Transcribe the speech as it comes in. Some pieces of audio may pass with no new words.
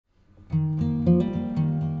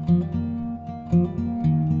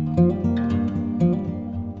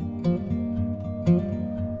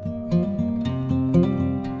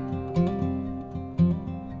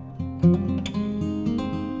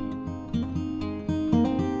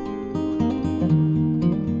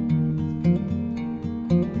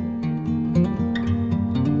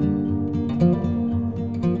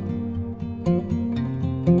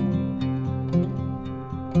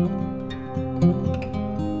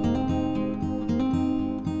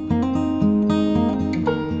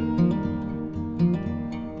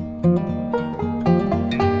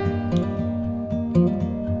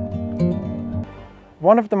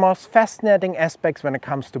one of the most fascinating aspects when it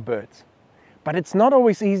comes to birds. But it's not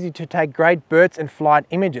always easy to take great birds in flight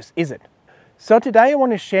images, is it? So today I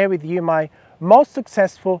want to share with you my most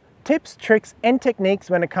successful tips, tricks and techniques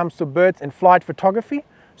when it comes to birds in flight photography,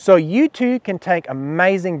 so you too can take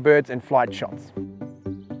amazing birds in flight shots.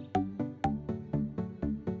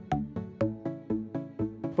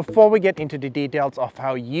 Before we get into the details of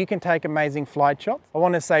how you can take amazing flight shots, I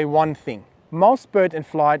want to say one thing. Most bird in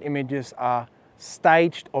flight images are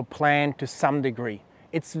staged or planned to some degree.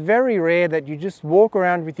 It's very rare that you just walk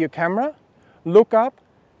around with your camera, look up,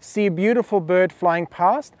 see a beautiful bird flying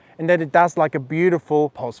past, and that it does like a beautiful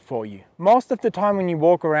pose for you. Most of the time when you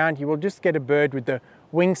walk around, you will just get a bird with the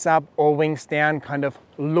wings up or wings down, kind of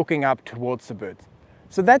looking up towards the bird.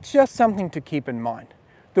 So that's just something to keep in mind.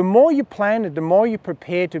 The more you plan it, the more you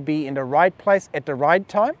prepare to be in the right place at the right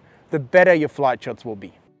time, the better your flight shots will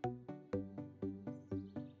be.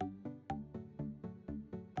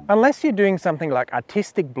 Unless you're doing something like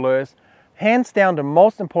artistic blurs, hands down the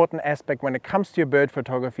most important aspect when it comes to your bird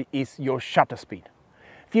photography is your shutter speed.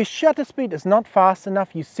 If your shutter speed is not fast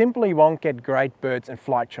enough, you simply won't get great birds in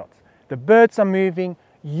flight shots. The birds are moving,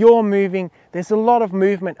 you're moving, there's a lot of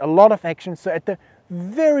movement, a lot of action, so at the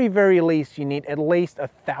very least you need at least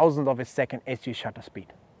 1,000th of a second as your shutter speed.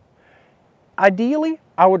 Ideally,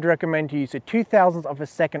 I would recommend you use a 2,000th of a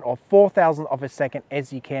second or 4,000th of a second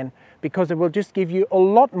as you can, because it will just give you a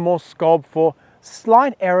lot more scope for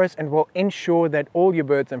slight errors and will ensure that all your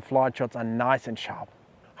birds in flight shots are nice and sharp.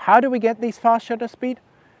 How do we get these fast shutter speed?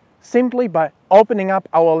 Simply by opening up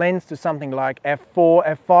our lens to something like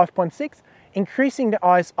f4, f5.6, increasing the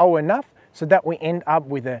ISO enough so that we end up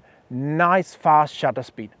with a nice fast shutter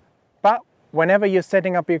speed. But whenever you're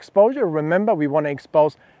setting up your exposure, remember we want to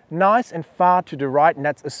expose nice and far to the right, and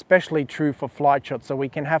that's especially true for flight shots, so we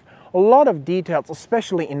can have a lot of details,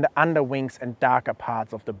 especially in the underwings and darker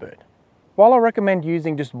parts of the bird. While I recommend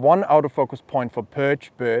using just one autofocus point for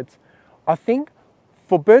perch birds, I think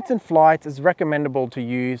for birds in flight it's recommendable to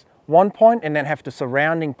use one point and then have the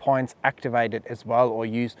surrounding points activated as well, or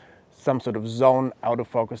use some sort of zone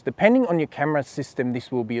autofocus. Depending on your camera system,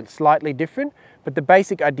 this will be slightly different, but the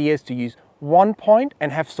basic idea is to use one point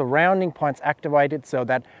and have surrounding points activated, so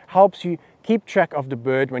that helps you keep track of the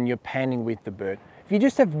bird when you're panning with the bird. If you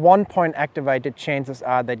just have one point activated, chances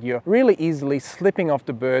are that you're really easily slipping off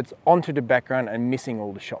the birds onto the background and missing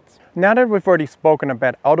all the shots. Now that we've already spoken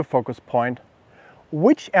about autofocus point,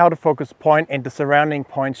 which autofocus point and the surrounding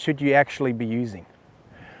points should you actually be using?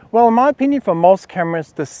 Well, in my opinion, for most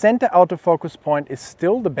cameras, the center autofocus point is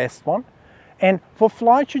still the best one. And for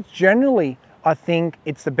flight shots, generally, I think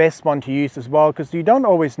it's the best one to use as well, because you don't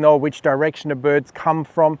always know which direction the birds come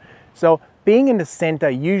from. So being in the center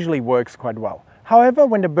usually works quite well. However,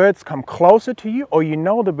 when the birds come closer to you, or you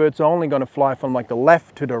know the birds are only going to fly from like the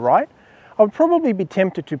left to the right, I would probably be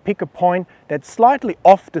tempted to pick a point that's slightly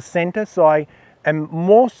off the center, so I am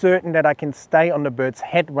more certain that I can stay on the bird's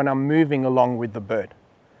head when I'm moving along with the bird.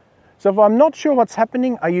 So if I'm not sure what's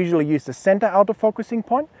happening, I usually use the center autofocusing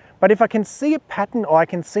point. But if I can see a pattern, or I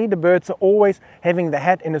can see the birds are always having the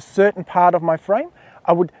head in a certain part of my frame,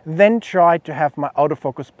 I would then try to have my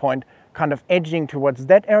autofocus point kind of edging towards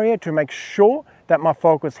that area to make sure that my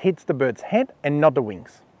focus hits the bird's head and not the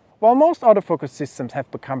wings. While most autofocus systems have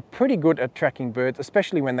become pretty good at tracking birds,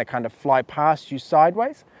 especially when they kind of fly past you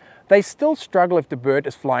sideways, they still struggle if the bird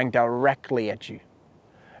is flying directly at you.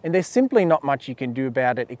 And there's simply not much you can do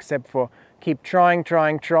about it except for keep trying,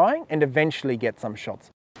 and eventually get some shots.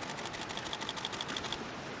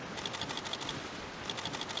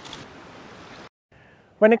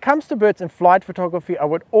 When it comes to birds in flight photography, I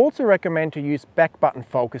would also recommend to use back button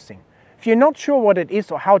focusing. If you're not sure what it is,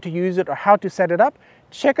 or how to use it, or how to set it up,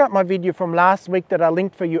 check out my video from last week that I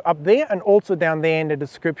linked for you up there, and also down there in the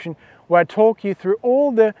description, where I talk you through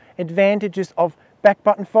all the advantages of back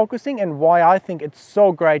button focusing and why I think it's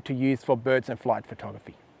so great to use for birds in flight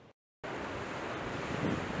photography.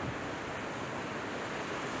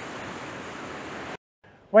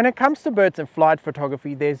 When it comes to birds in flight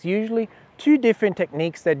photography, there's usually two different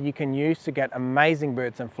techniques that you can use to get amazing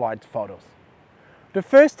birds in flight photos. The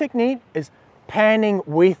first technique is panning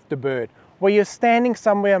with the bird, where you're standing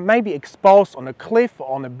somewhere, maybe exposed on a cliff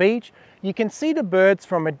or on a beach. You can see the birds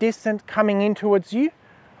from a distance coming in towards you.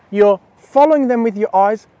 You're following them with your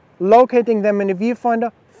eyes, locating them in a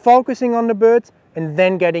viewfinder, focusing on the birds, and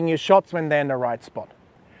then getting your shots when they're in the right spot.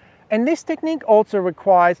 And this technique also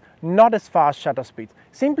requires not as fast shutter speeds,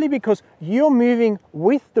 simply because you're moving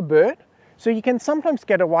with the bird, so you can sometimes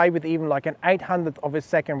get away with even like an 800th of a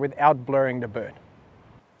second without blurring the bird.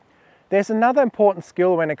 There's another important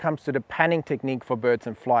skill when it comes to the panning technique for birds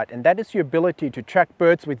in flight, and that is your ability to track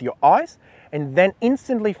birds with your eyes and then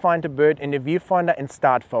instantly find a bird in the viewfinder and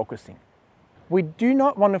start focusing. We do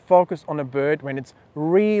not want to focus on a bird when it's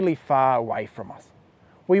really far away from us.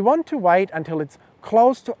 We want to wait until it's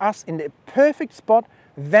close to us in the perfect spot,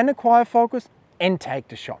 then acquire focus and take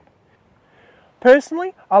the shot.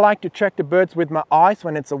 Personally, I like to track the birds with my eyes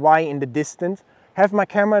when it's away in the distance, have my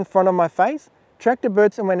camera in front of my face, track the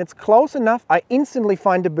birds, and when it's close enough, I instantly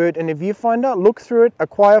find the bird in the viewfinder, look through it,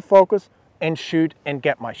 acquire focus and shoot and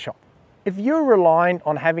get my shot. If you're reliant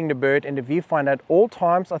on having the bird in the viewfinder at all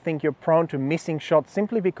times, I think you're prone to missing shots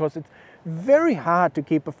simply because it's very hard to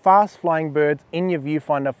keep a fast flying bird in your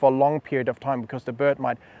viewfinder for a long period of time, because the bird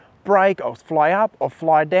might break or fly up or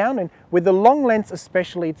fly down, and with the long lens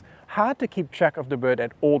especially, it's hard to keep track of the bird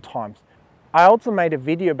at all times. I also made a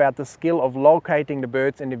video about the skill of locating the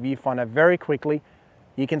birds in the viewfinder very quickly.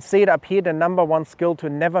 You can see it up here, the #1 skill to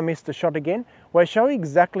never miss the shot again, where I show you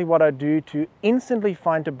exactly what I do to instantly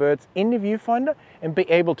find the birds in the viewfinder and be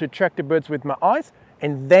able to track the birds with my eyes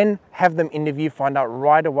and then have them in the viewfinder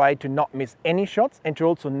right away to not miss any shots and to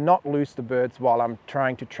also not lose the birds while I'm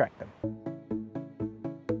trying to track them.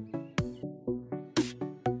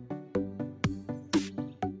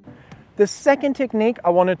 The second technique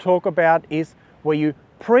I want to talk about is where you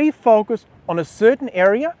pre-focus on a certain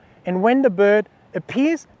area, and when the bird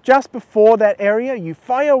appears just before that area, you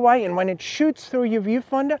fire away, and when it shoots through your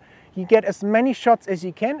viewfinder, you get as many shots as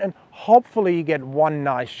you can, and hopefully you get one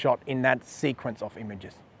nice shot in that sequence of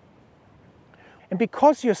images. And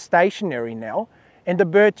because you're stationary now and the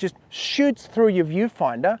bird just shoots through your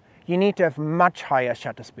viewfinder, you need to have much higher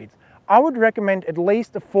shutter speeds. I would recommend at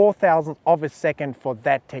least a 4,000th of a second for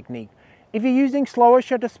that technique. If you're using slower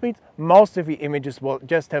shutter speeds, most of your images will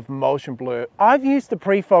just have motion blur. I've used the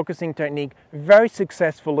pre-focusing technique very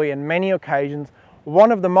successfully on many occasions.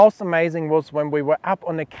 One of the most amazing was when we were up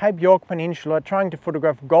on the Cape York Peninsula trying to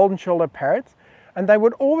photograph golden-shouldered parrots, and they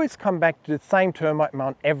would always come back to the same termite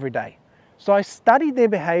mound every day. So I studied their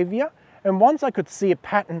behavior, and once I could see a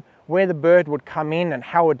pattern where the bird would come in and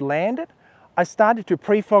how it landed, I started to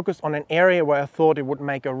pre-focus on an area where I thought it would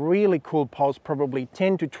make a really cool pose, probably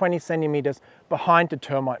 10 to 20 centimeters behind the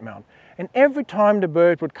termite mound. And every time the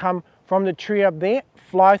bird would come from the tree up there,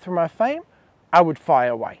 fly through my frame, I would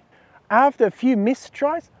fire away. After a few missed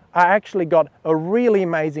tries, I actually got a really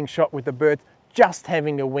amazing shot with the birds just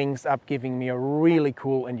having the wings up, giving me a really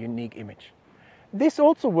cool and unique image. This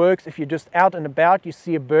also works if you're just out and about, you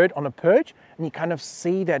see a bird on a perch and you kind of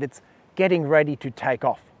see that it's getting ready to take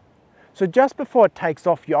off. So just before it takes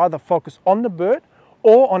off, you either focus on the bird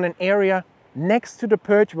or on an area next to the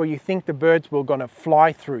perch where you think the birds will gonna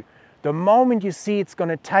fly through. The moment you see it's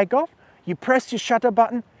gonna take off, you press your shutter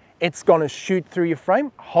button, it's gonna shoot through your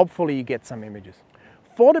frame. Hopefully you get some images.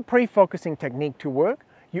 For the pre-focusing technique to work,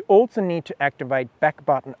 you also need to activate back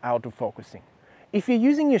button autofocusing. If you're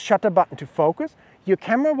using your shutter button to focus, your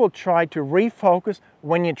camera will try to refocus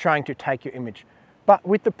when you're trying to take your image. But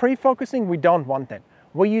with the pre-focusing, we don't want that.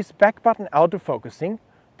 We use back button autofocusing,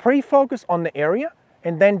 pre-focus on the area,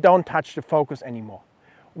 and then don't touch the focus anymore.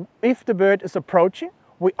 If the bird is approaching,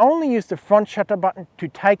 we only use the front shutter button to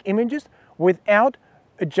take images without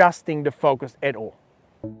adjusting the focus at all.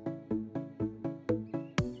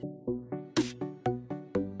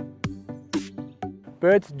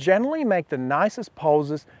 Birds generally make the nicest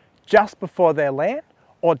poses just before they land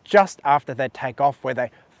or just after they take off, where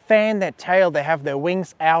they fan their tail, they have their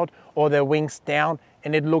wings out or their wings down,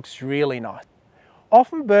 and it looks really nice.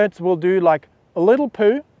 Often birds will do like a little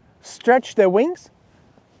poo, stretch their wings,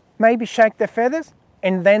 maybe shake their feathers,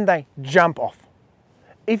 and then they jump off.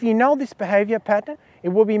 If you know this behavior pattern, it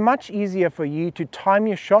will be much easier for you to time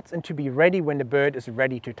your shots and to be ready when the bird is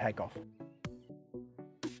ready to take off.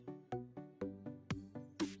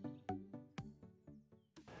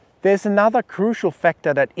 There's another crucial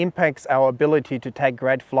factor that impacts our ability to take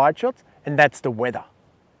great flight shots, and that's the weather.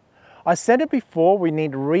 I said it before, we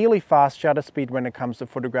need really fast shutter speed when it comes to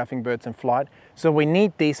photographing birds in flight, so we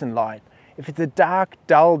need decent light. If it's a dark,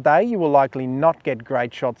 dull day, you will likely not get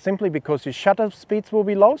great shots simply because your shutter speeds will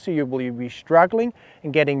be low, so you will be struggling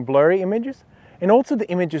and getting blurry images. And also the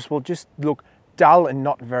images will just look dull and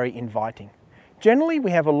not very inviting. Generally, we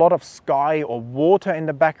have a lot of sky or water in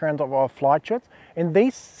the background of our flight shots, and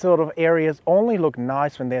these sort of areas only look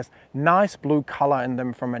nice when there's nice blue color in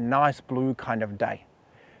them from a nice blue kind of day.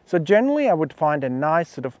 So generally I would find a nice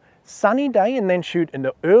sort of sunny day and then shoot in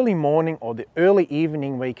the early morning or the early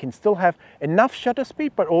evening where you can still have enough shutter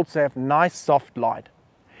speed but also have nice soft light.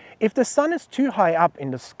 If the sun is too high up in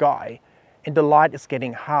the sky, and the light is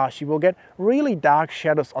getting harsh, you will get really dark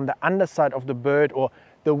shadows on the underside of the bird, or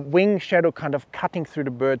the wing shadow kind of cutting through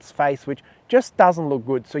the bird's face, which just doesn't look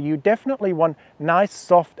good. So you definitely want nice,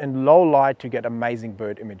 soft and low light to get amazing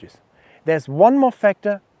bird images. There's one more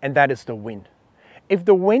factor, and that is the wind. If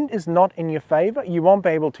the wind is not in your favor, you won't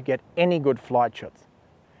be able to get any good flight shots.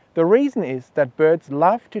 The reason is that birds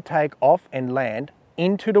love to take off and land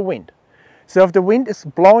into the wind. So if the wind is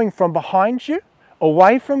blowing from behind you,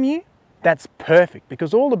 away from you, that's perfect,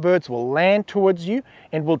 because all the birds will land towards you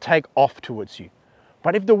and will take off towards you.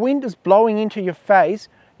 But if the wind is blowing into your face,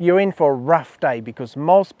 you're in for a rough day, because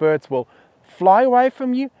most birds will fly away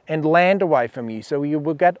from you and land away from you. So you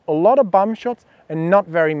will get a lot of bum shots and not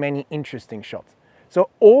very many interesting shots. So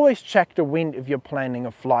always check the wind if you're planning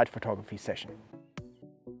a flight photography session.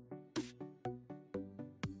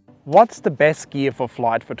 What's the best gear for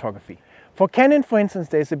flight photography? For Canon, for instance,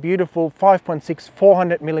 there's a beautiful 5.6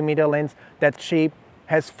 400mm lens that's cheap,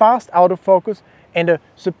 has fast autofocus and a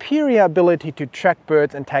superior ability to track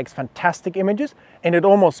birds and takes fantastic images, and it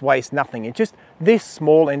almost weighs nothing. It's just this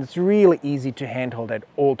small and it's really easy to handle at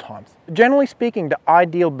all times. Generally speaking, the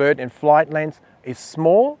ideal bird in flight lens is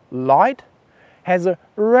small, light, has a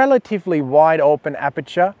relatively wide open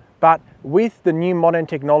aperture, but with the new modern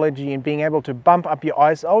technology and being able to bump up your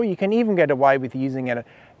ISO, you can even get away with using an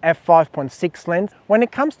f5.6 lens. When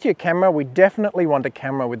it comes to your camera, we definitely want a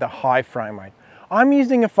camera with a high frame rate. I'm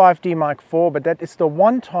using a 5D Mark IV, but that is the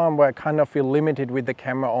one time where I kind of feel limited with the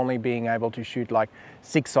camera only being able to shoot like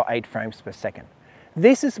 6 or 8 frames per second.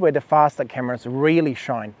 This is where the faster cameras really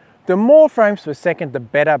shine. The more frames per second, the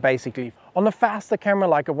better basically. On a faster camera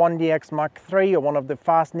like a 1DX Mark III or one of the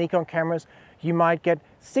fast Nikon cameras, you might get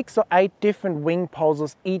 6 or 8 different wing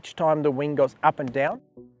poses each time the wing goes up and down.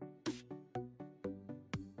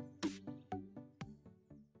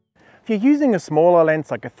 If you're using a smaller lens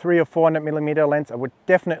like a 300 or 400mm lens, I would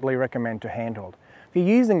definitely recommend to handhold. If you're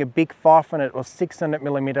using a big 500 or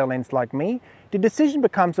 600mm lens like me, the decision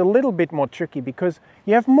becomes a little bit more tricky, because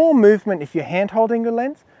you have more movement if you're handholding the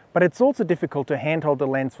lens, but it's also difficult to handhold the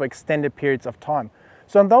lens for extended periods of time.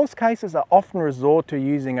 So in those cases, I often resort to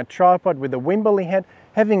using a tripod with a Wimberley head,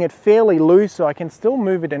 having it fairly loose so I can still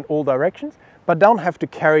move it in all directions, but don't have to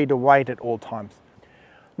carry the weight at all times.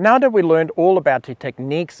 Now that we learned all about the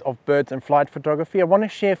techniques of birds and flight photography, I want to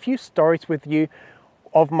share a few stories with you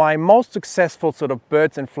of my most successful sort of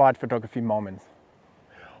birds and flight photography moments.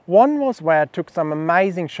 One was where I took some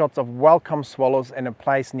amazing shots of welcome swallows in a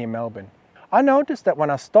place near Melbourne. I noticed that when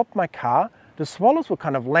I stopped my car, the swallows would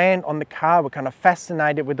kind of land on the car, were kind of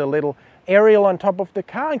fascinated with the little aerial on top of the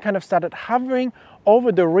car and kind of started hovering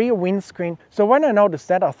over the rear windscreen. So when I noticed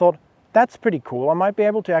that, I thought, that's pretty cool. I might be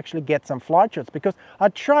able to actually get some flight shots, because I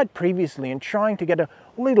tried previously and trying to get a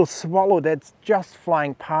little swallow that's just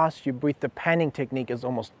flying past you with the panning technique is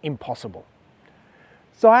almost impossible.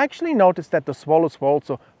 So I actually noticed that the swallows were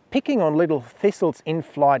also picking on little thistles in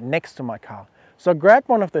flight next to my car. So I grabbed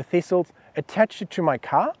one of the thistles, attached it to my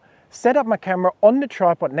car, set up my camera on the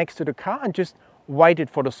tripod next to the car and just waited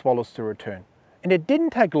for the swallows to return. And it didn't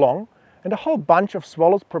take long, and a whole bunch of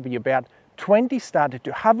swallows, probably about 20, started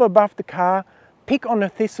to hover above the car, pick on a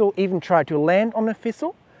thistle, even try to land on a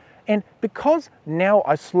thistle. And because now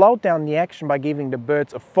I slowed down the action by giving the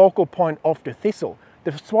birds a focal point of the thistle,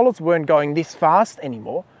 the swallows weren't going this fast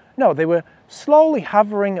anymore. No, they were slowly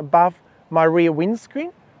hovering above my rear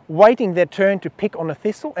windscreen, waiting their turn to pick on a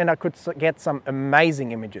thistle, and I could get some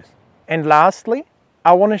amazing images. And lastly,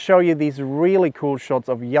 I want to show you these really cool shots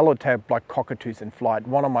of yellow-tailed black cockatoos in flight,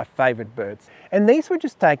 one of my favorite birds. And these were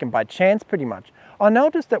just taken by chance pretty much. I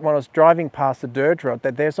noticed that when I was driving past the dirt road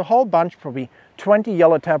that there's a whole bunch, probably 20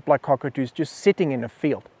 yellow-tailed black cockatoos just sitting in a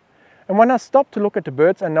field. And when I stopped to look at the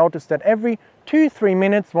birds, I noticed that every 2-3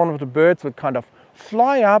 minutes one of the birds would kind of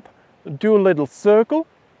fly up, do a little circle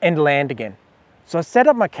and land again. So I set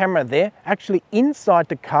up my camera there, actually inside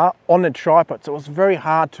the car on a tripod, so it was very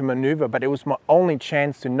hard to maneuver, but it was my only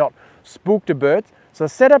chance to not spook the birds. So I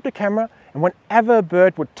set up the camera, and whenever a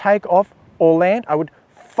bird would take off or land, I would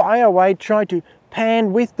fire away, try to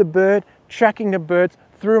pan with the bird, tracking the birds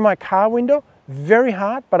through my car window. Very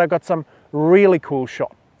hard, but I got some really cool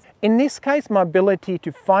shots. In this case, my ability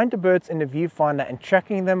to find the birds in the viewfinder and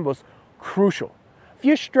tracking them was crucial. If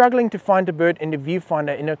you're struggling to find a bird in the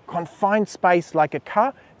viewfinder in a confined space like a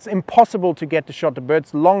car, it's impossible to get the shot. The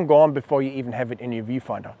bird's long gone before you even have it in your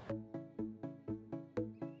viewfinder.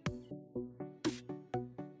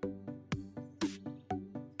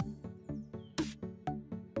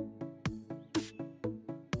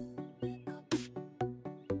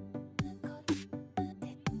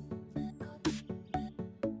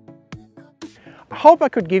 I hope I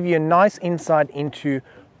could give you a nice insight into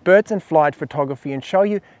birds in flight photography and show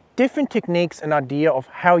you different techniques and idea of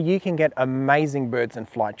how you can get amazing birds in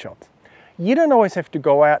flight shots. You don't always have to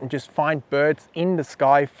go out and just find birds in the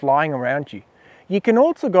sky flying around you. You can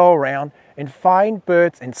also go around and find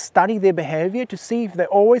birds and study their behavior to see if they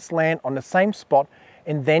always land on the same spot,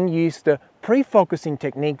 and then use the pre-focusing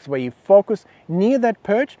techniques where you focus near that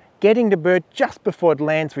perch, getting the bird just before it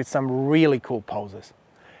lands with some really cool poses.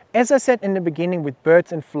 As I said in the beginning with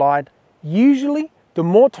birds in flight, usually the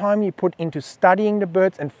more time you put into studying the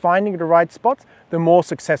birds and finding the right spots, the more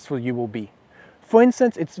successful you will be. For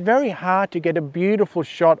instance, it's very hard to get a beautiful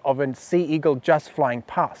shot of a sea eagle just flying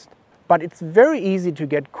past. But it's very easy to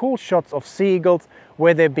get cool shots of sea eagles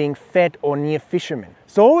where they're being fed or near fishermen.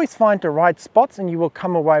 So always find the right spots and you will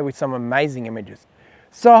come away with some amazing images.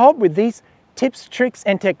 So I hope with these tips, tricks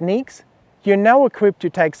and techniques, you're now equipped to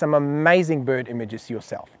take some amazing bird images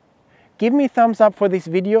yourself. Give me a thumbs up for this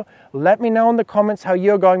video. Let me know in the comments how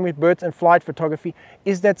you're going with birds in flight photography.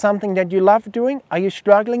 Is that something that you love doing? Are you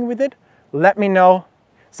struggling with it? Let me know.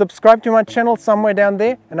 Subscribe to my channel somewhere down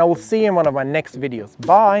there and I will see you in one of my next videos.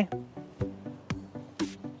 Bye!